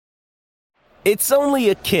It's only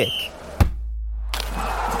a kick,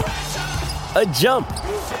 a jump,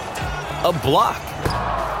 a block.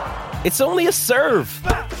 It's only a serve.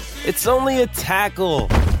 It's only a tackle,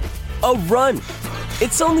 a run.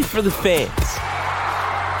 It's only for the fans.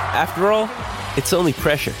 After all, it's only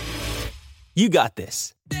pressure. You got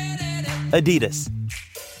this. Adidas.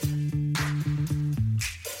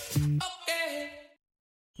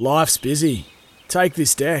 Life's busy. Take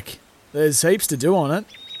this deck. There's heaps to do on it,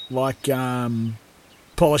 like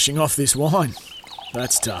polishing off this wine.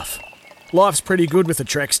 That's tough. Life's pretty good with a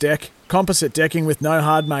Trex deck. Composite decking with no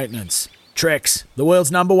hard maintenance. Trex, the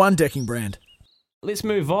world's #1 decking brand. Let's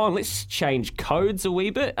move on. Let's change codes a wee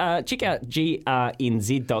bit. Check out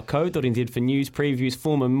grnz.co.nz for news, previews,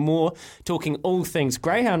 form and more. Talking all things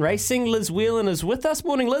greyhound racing. Liz Whelan is with us.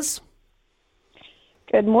 Morning, Liz.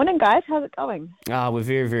 Good morning, guys. How's it going? We're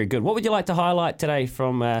very, very good. What would you like to highlight today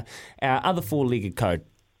from our other four-legged code?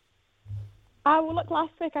 Well, look,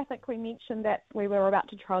 last week I think we mentioned that we were about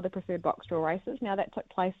to trial the preferred box draw races. Now, that took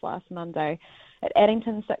place last Monday at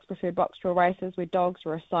Addington, 6 preferred box draw races where dogs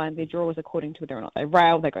were assigned their draws according to whether or not they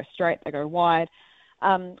rail, they go straight, they go wide.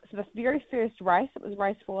 So the very first race, it was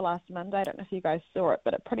race 4 last Monday. I don't know if you guys saw it,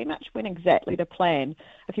 but it pretty much went exactly to plan.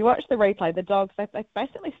 If you watch the replay, the dogs, they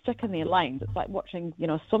basically stick in their lanes. It's like watching,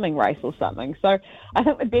 a swimming race or something. So I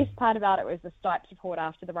think the best part about it was the Stipes report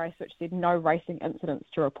after the race, which said no racing incidents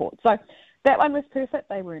to report. So that one was perfect.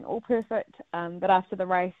 They weren't all perfect. But after the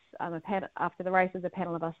race, a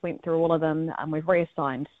panel of us went through all of them. We've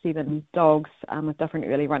reassigned 7 dogs with different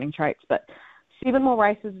early running traits, but 7 more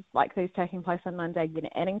races like these taking place on Monday again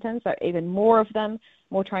at Addington, so even more of them,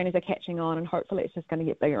 more trainers are catching on, and hopefully it's just going to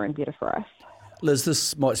get bigger and better for us. Liz,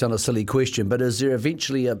 this might sound a silly question, but is there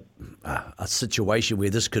eventually a situation where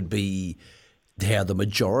this could be how the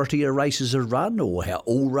majority of races are run, or how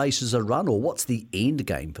all races are run, or what's the end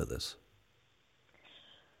game for this?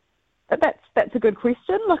 That's a good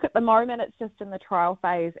question. Look, at the moment, it's just in the trial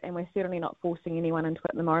phase, and we're certainly not forcing anyone into it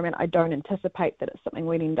at the moment. I don't anticipate that it's something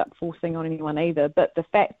we'd end up forcing on anyone either. But the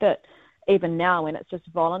fact that even now, when it's just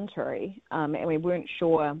voluntary, and we weren't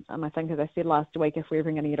sure, I think, as I said last week, if we were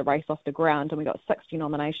even going to get a race off the ground, and we got 60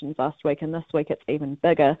 nominations last week, and this week it's even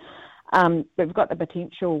bigger. We've got the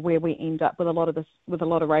potential where we end up with a lot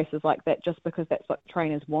of races like that, just because that's what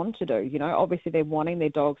trainers want to do. Obviously they're wanting their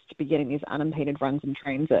dogs to be getting these unimpeded runs in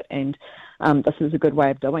transit, and this is a good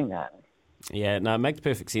way of doing that. Yeah, no, it makes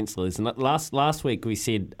perfect sense, Liz. And last week we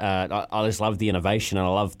said I just love the innovation, and I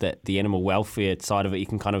love that the animal welfare side of it. You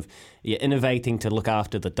can you're innovating to look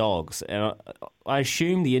after the dogs. And I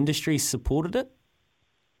assume the industry supported it?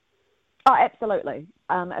 Oh, absolutely.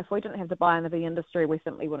 If we didn't have the buy-in of the industry, we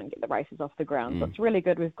simply wouldn't get the races off the ground. So it's really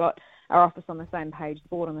good. We've got our office on the same page, the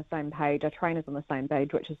board on the same page, our trainers on the same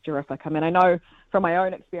page, which is terrific. I mean, I know from my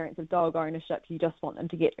own experience of dog ownership, you just want them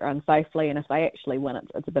to get around safely, and if they actually win,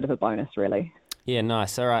 it's a bit of a bonus, really. Yeah,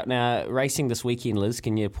 nice. All right, now, racing this weekend, Liz,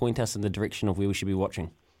 can you point us in the direction of where we should be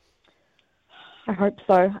watching? I hope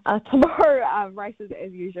so. Tomorrow, races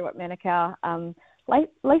as usual at Manukau.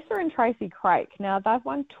 Lisa and Tracy Craik. Now, they've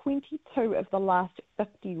won 22 of the last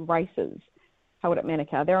 50 races held at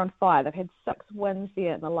Manukau. They're on fire. They've had 6 wins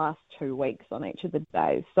there in the last 2 weeks on each of the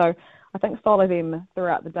days. So I think follow them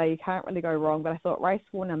throughout the day. You can't really go wrong. But I thought race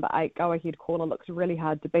 4, number 8, Go Ahead Caller, looks really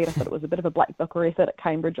hard to beat. I thought it was a bit of a black booker effort at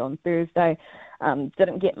Cambridge on Thursday.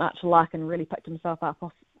 Didn't get much luck and really picked himself up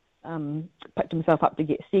to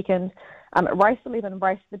get second. Race 11,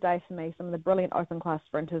 race of the day for me. Some of the brilliant open class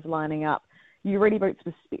sprinters lining up. Uredi Boots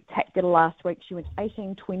was spectacular last week. She went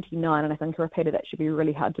 18.29, and I think a repeater that should be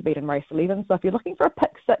really hard to beat in race 11. So if you're looking for a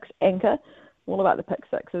pick 6 anchor, all about the pick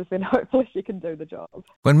 6s, then hopefully she can do the job.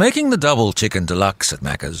 When making the double chicken deluxe at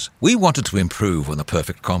Macca's, we wanted to improve on the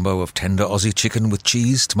perfect combo of tender Aussie chicken with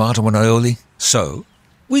cheese, tomato and aioli. So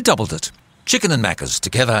we doubled it. Chicken and Macca's,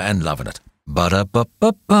 together and loving it.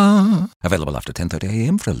 Ba-da-ba-ba-ba. Available after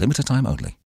 10:30am for a limited time only.